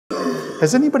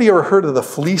Has anybody ever heard of the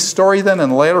fleece story then? In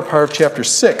the latter part of chapter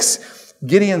 6,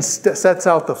 Gideon sets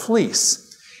out the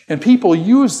fleece. And people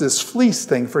use this fleece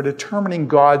thing for determining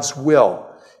God's will.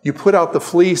 You put out the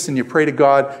fleece and you pray to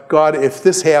God, God, if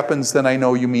this happens, then I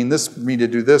know you mean this, me to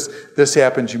do this. This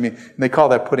happens, you mean, and they call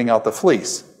that putting out the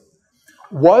fleece.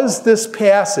 Was this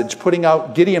passage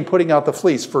Gideon putting out the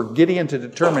fleece for Gideon to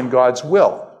determine God's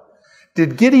will?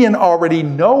 Did Gideon already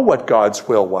know what God's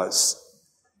will was?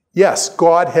 Yes,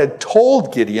 God had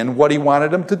told Gideon what he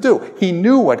wanted him to do. He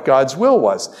knew what God's will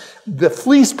was. The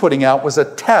fleece putting out was a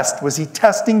test. Was he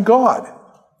testing God?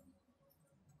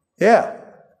 Yeah.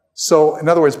 So, in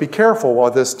other words, be careful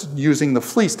while using the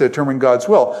fleece to determine God's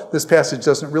will. This passage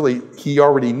doesn't really, he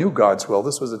already knew God's will.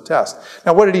 This was a test.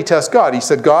 Now, what did he test God? He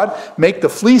said, God, make the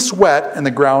fleece wet and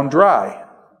the ground dry.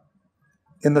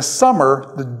 In the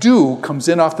summer, the dew comes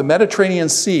in off the Mediterranean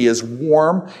Sea, is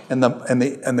warm, and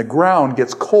the ground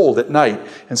gets cold at night.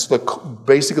 And so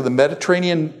basically the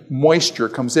Mediterranean moisture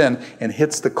comes in and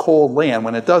hits the cold land.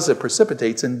 When it does, it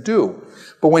precipitates in dew.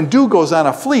 But when dew goes on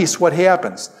a fleece, what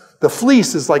happens? The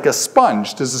fleece is like a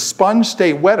sponge. Does the sponge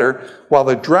stay wetter while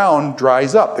the ground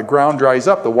dries up? The ground dries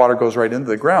up, the water goes right into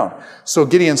the ground. So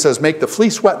Gideon says, make the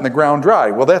fleece wet and the ground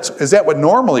dry. Well, is that what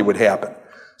normally would happen?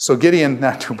 So Gideon,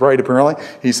 not too bright apparently,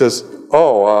 he says,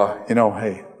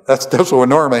 hey, that's what would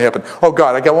normally happen. Oh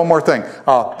God, I got one more thing.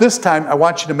 This time I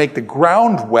want you to make the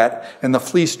ground wet and the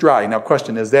fleece dry. Now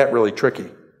question, is that really tricky?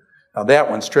 Now that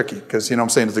one's tricky because, I'm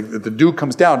saying, if the dew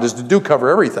comes down, does the dew cover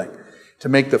everything? To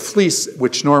make the fleece,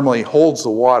 which normally holds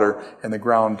the water and the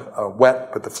ground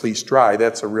wet but the fleece dry,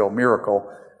 that's a real miracle.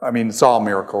 I mean, it's all a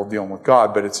miracle dealing with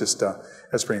God, but it's just,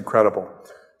 that's pretty incredible.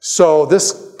 So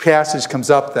this passage comes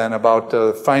up then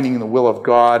about finding the will of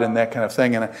God and that kind of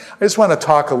thing. And I just want to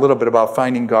talk a little bit about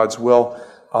finding God's will.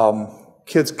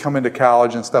 Kids come into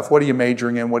college and stuff. What are you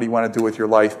majoring in? What do you want to do with your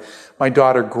life? My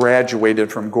daughter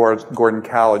graduated from Gordon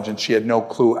College, and she had no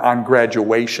clue on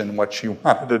graduation what she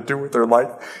wanted to do with her life.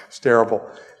 It's terrible.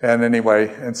 And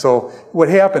anyway, and so what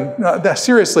happened,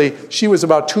 seriously, she was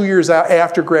about 2 years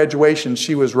after graduation,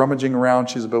 she was rummaging around.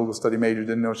 She's a biblical study major,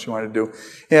 didn't know what she wanted to do.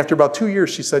 And after about 2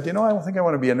 years, she said, I don't think I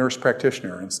want to be a nurse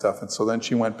practitioner and stuff. And so then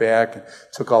she went back and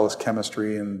took all this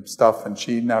chemistry and stuff,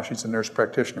 and now she's a nurse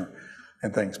practitioner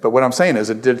and things. But what I'm saying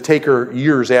is it did take her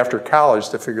years after college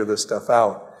to figure this stuff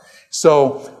out.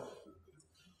 So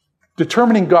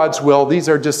determining God's will, these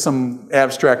are just some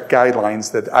abstract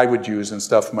guidelines that I would use and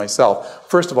stuff myself.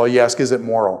 First of all, you ask, is it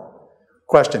moral?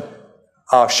 Question,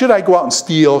 should I go out and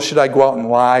steal? Should I go out and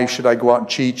lie? Should I go out and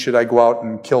cheat? Should I go out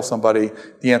and kill somebody?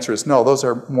 The answer is no, those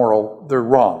are moral. They're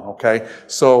wrong, okay?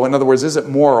 So in other words, is it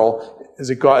moral?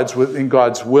 Is it in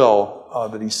God's will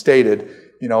that he stated?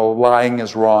 Lying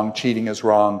is wrong, cheating is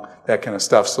wrong, that kind of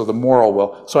stuff. So the moral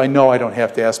will. So I know I don't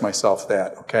have to ask myself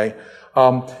that, okay?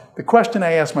 The question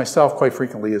I ask myself quite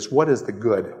frequently is, what is the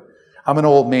good? I'm an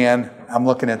old man. I'm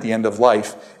looking at the end of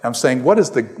life. I'm saying, what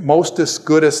is the mostest,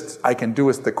 goodest I can do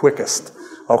is the quickest,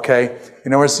 okay?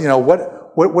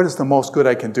 What is the most good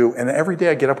I can do? And every day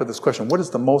I get up with this question, what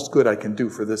is the most good I can do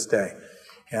for this day?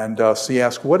 And so you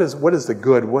ask, what is the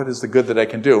good? What is the good that I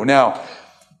can do? Now,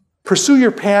 pursue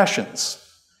your passions.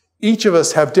 Each of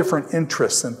us have different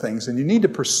interests and things, and you need to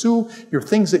pursue your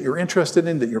things that you're interested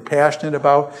in, that you're passionate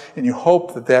about, and you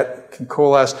hope that can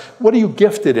coalesce. What are you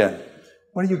gifted in?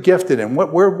 What are you gifted in?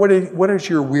 What is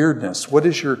your weirdness? What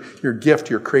is your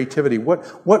gift, your creativity?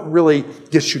 What really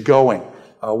gets you going?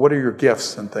 What are your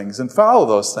gifts and things? And follow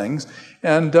those things.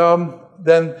 And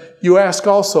then you ask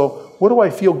also, what do I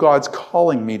feel God's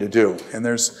calling me to do? And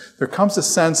there comes a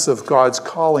sense of God's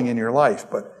calling in your life,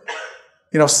 but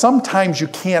sometimes you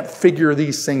can't figure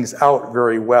these things out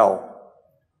very well.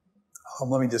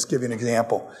 Let me just give you an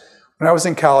example. When I was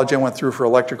in college, I went through for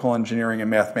electrical engineering and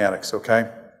mathematics,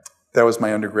 okay? That was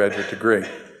my undergraduate degree.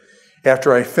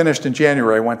 After I finished in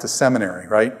January, I went to seminary,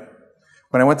 right?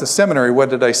 When I went to seminary, what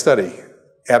did I study?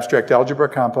 Abstract algebra,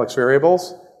 complex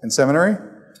variables in seminary?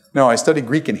 No, I studied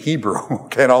Greek and Hebrew,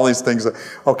 okay, and all these things.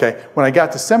 Okay, when I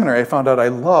got to seminary, I found out I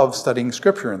love studying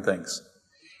scripture and things.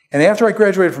 And after I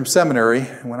graduated from seminary,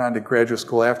 and went on to graduate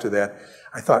school after that,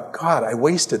 I thought, God, I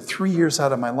wasted 3 years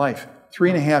out of my life.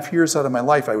 3.5 years out of my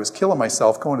life, I was killing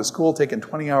myself, going to school, taking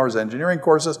 20 hours of engineering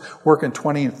courses, working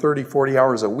 20 and 30, 40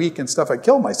 hours a week and stuff. I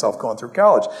killed myself going through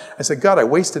college. I said, God, I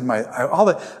wasted all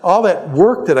that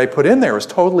work that I put in there was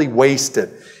totally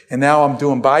wasted. And now I'm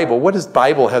doing Bible. What does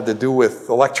Bible have to do with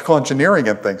electrical engineering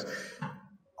and things?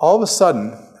 All of a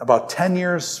sudden, about 10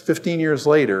 years, 15 years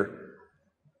later,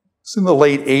 it's in the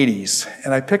late 80s,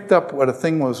 and I picked up what a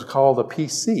thing was called a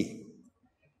PC.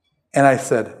 And I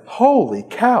said, holy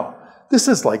cow, this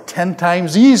is like 10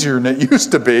 times easier than it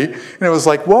used to be. And it was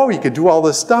like, whoa, you could do all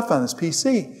this stuff on this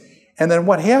PC. And then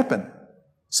what happened?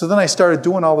 So then I started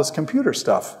doing all this computer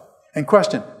stuff. And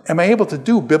question, am I able to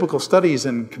do biblical studies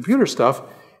and computer stuff?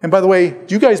 And by the way,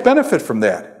 do you guys benefit from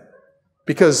that?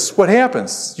 Because what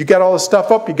happens? You got all this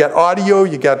stuff up, you got audio,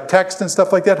 you got text and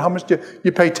stuff like that. How much do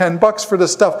you pay $10 for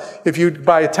this stuff? If you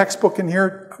buy a textbook in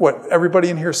here, what, everybody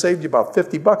in here saved you about $50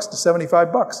 to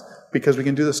 $75 because we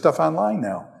can do this stuff online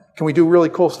now. Can we do really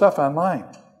cool stuff online?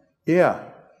 Yeah.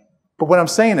 But what I'm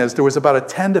saying is there was about a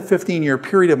 10 to 15 year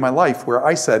period of my life where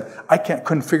I said I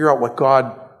couldn't figure out what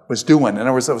God was doing. And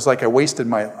it was like I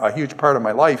wasted a huge part of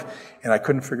my life and I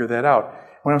couldn't figure that out.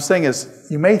 What I'm saying is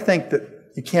you may think that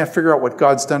you can't figure out what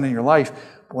God's done in your life,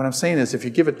 but what I'm saying is if you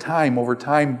give it time, over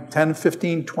time, 10,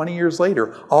 15, 20 years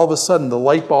later, all of a sudden the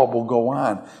light bulb will go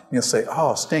on. And you'll say,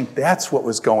 oh, stink, that's what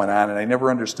was going on, and I never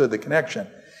understood the connection.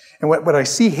 And what I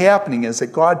see happening is that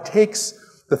God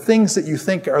takes the things that you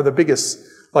think are the biggest,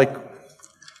 like,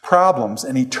 problems,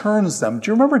 and he turns them.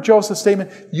 Do you remember Joseph's statement?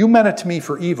 You meant it to me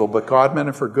for evil, but God meant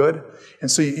it for good.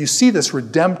 And so you see this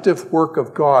redemptive work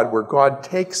of God where God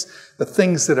takes the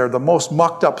things that are the most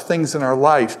mucked up things in our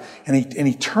life and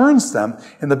he turns them.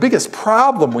 And the biggest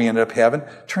problem we ended up having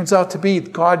turns out to be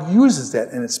God uses that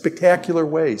in spectacular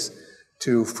ways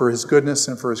for his goodness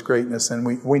and for his greatness. And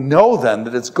we know then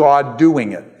that it's God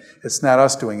doing it. It's not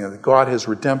us doing it. God has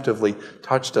redemptively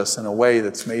touched us in a way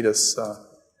that's made us...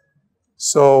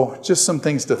 So just some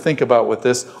things to think about with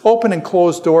this. Open and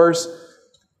closed doors.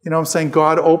 You know what I'm saying?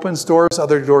 God opens doors,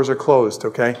 other doors are closed,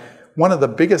 okay? One of the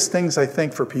biggest things I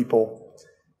think for people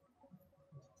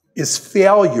is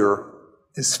failure.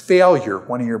 Is failure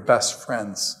one of your best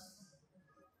friends?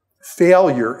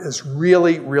 Failure is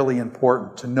really, really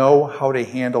important to know how to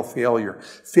handle failure.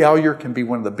 Failure can be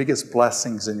one of the biggest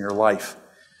blessings in your life.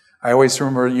 I always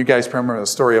remember, you guys remember the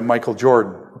story of Michael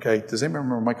Jordan, okay? Does anyone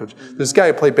remember Michael Jordan? This guy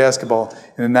who played basketball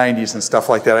in the 90s and stuff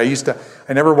like that.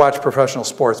 I never watched professional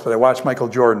sports, but I watched Michael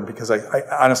Jordan because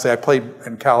honestly, I played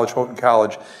in college, Houghton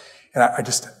College, and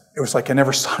it was like I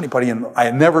never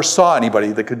saw anybody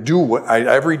that could do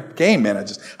every game, man.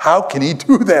 How can he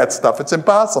do that stuff? It's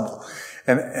impossible.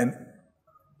 And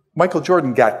Michael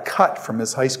Jordan got cut from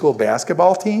his high school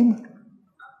basketball team.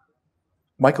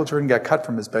 Michael Jordan got cut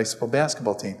from his baseball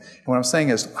basketball team. And what I'm saying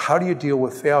is, how do you deal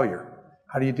with failure?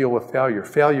 How do you deal with failure?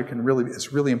 Failure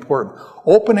is really important.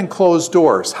 Open and closed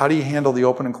doors. How do you handle the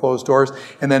open and closed doors?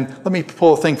 And then let me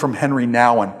pull a thing from Henry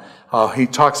Nouwen. He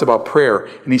talks about prayer.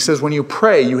 And he says, when you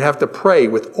pray, you have to pray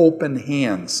with open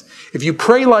hands. If you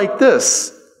pray like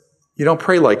this, you don't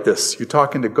pray like this. You're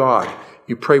talking to God.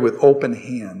 You pray with open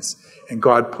hands. And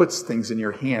God puts things in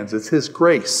your hands. It's his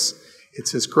grace.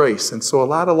 It's his grace. And so a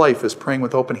lot of life is praying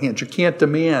with open hands. You can't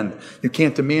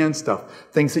demand stuff.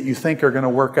 Things that you think are going to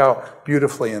work out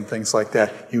beautifully and things like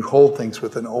that. You hold things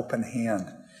with an open hand.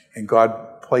 And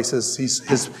God places,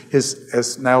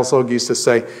 as Niles Logue used to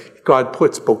say, God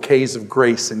puts bouquets of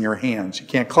grace in your hands. You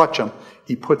can't clutch them.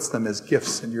 He puts them as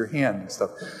gifts in your hand and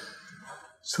stuff.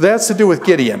 So that's to do with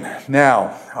Gideon.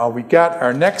 Now, we got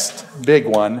our next big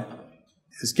one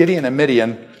is Gideon and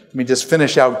Midian. Let me just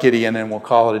finish out Gideon and we'll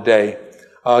call it a day.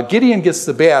 Gideon gets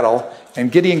the battle and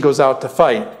Gideon goes out to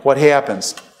fight. What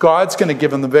happens? God's going to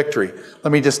give him the victory.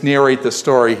 Let me just narrate the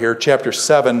story here. Chapter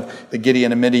 7, the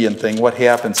Gideon and Midian thing. What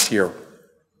happens here?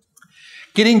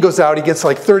 Gideon goes out. He gets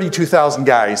like 32,000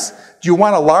 guys. Do you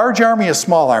want a large army or a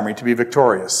small army to be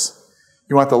victorious?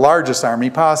 You want the largest army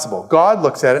possible. God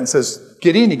looks at it and says,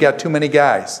 Gideon, you got too many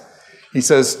guys. He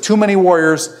says, too many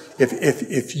warriors.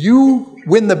 If you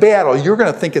win the battle, you're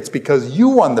going to think it's because you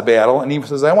won the battle. And he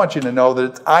says, I want you to know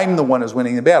that I'm the one who's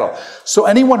winning the battle. So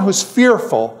anyone who's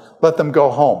fearful, let them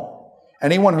go home.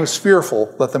 Anyone who's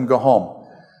fearful, let them go home.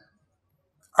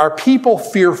 Are people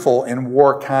fearful in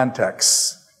war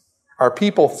contexts? Are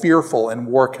people fearful in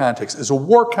war contexts? Is a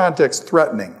war context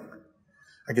threatening?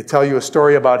 I could tell you a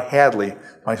story about Hadley,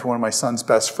 one of my son's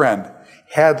best friend.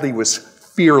 Hadley was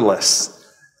fearless.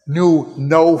 Knew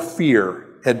no fear.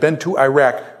 Had been to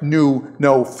Iraq, knew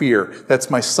no fear. That's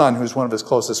my son, who's one of his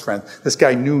closest friends. This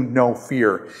guy knew no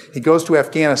fear. He goes to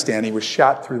Afghanistan. He was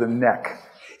shot through the neck.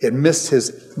 It missed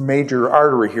his major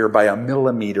artery here by 1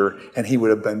 millimeter, and he would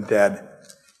have been dead.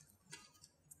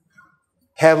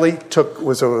 Hadley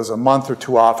was a month or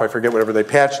two off. I forget, whatever. They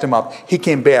patched him up. He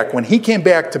came back. When he came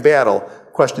back to battle,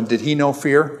 question, did he know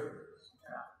fear?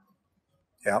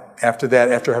 Yeah. After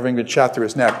that, after having been shot through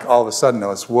his neck, all of a sudden it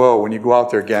was, whoa, when you go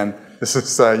out there again, this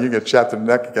is, you get shot through the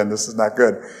neck again, this is not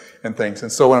good, and things.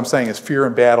 And so what I'm saying is fear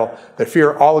in battle, that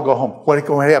fear, all will go home. What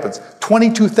happens?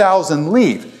 22,000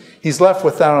 leave. He's left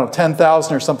with, I don't know,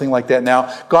 10,000 or something like that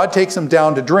now. God takes him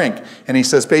down to drink. And he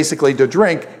says, basically, to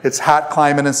drink, it's hot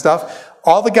climate and stuff.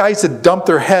 All the guys that dump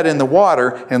their head in the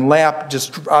water and lap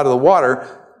just out of the water,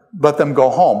 let them go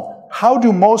home. How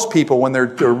do most people, when they're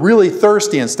really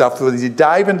thirsty and stuff, when you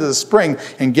dive into the spring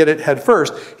and get it head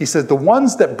first, he says the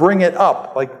ones that bring it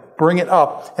up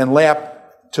and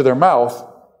lap to their mouth,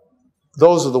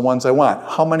 those are the ones I want.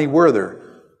 How many were there?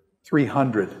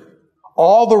 300.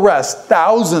 All the rest,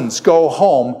 thousands, go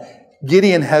home.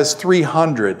 Gideon has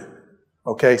 300.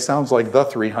 Okay, sounds like the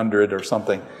 300 or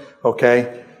something.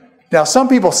 Okay. Now, some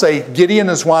people say Gideon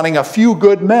is wanting a few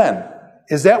good men.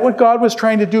 Is that what God was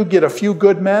trying to do, get a few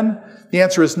good men? The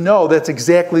answer is no. That's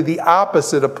exactly the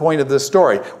opposite point of this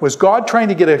story. Was God trying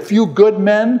to get a few good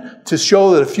men to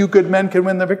show that a few good men can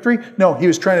win the victory? No, he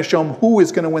was trying to show them who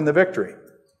is going to win the victory.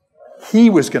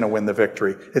 He was going to win the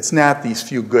victory. It's not these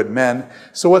few good men.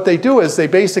 So what they do is they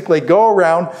basically go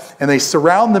around and they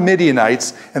surround the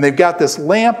Midianites, and they've got this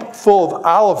lamp full of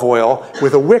olive oil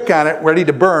with a wick on it ready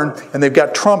to burn, and they've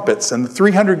got trumpets, and the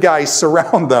 300 guys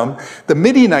surround them. The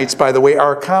Midianites, by the way,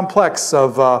 are a complex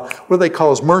of, what do they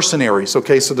call as mercenaries?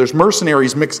 Okay, so there's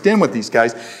mercenaries mixed in with these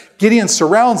guys. Gideon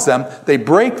surrounds them. They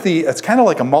break it's kind of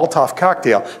like a Molotov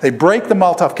cocktail. They break the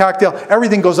Molotov cocktail.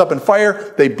 Everything goes up in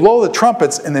fire. They blow the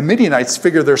trumpets, and the Midianites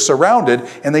figure they're surrounded,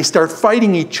 and they start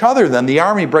fighting each other. Then the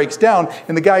army breaks down,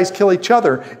 and the guys kill each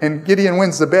other, and Gideon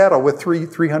wins the battle with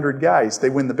 300 guys. They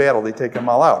win the battle. They take them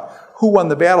all out. Who won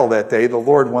the battle that day? The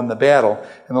Lord won the battle,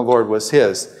 and the Lord was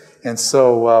his. And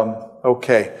so,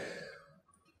 okay.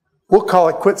 We'll call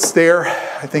it quits there.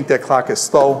 I think that clock is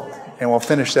slow, and we'll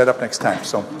finish that up next time.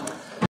 So.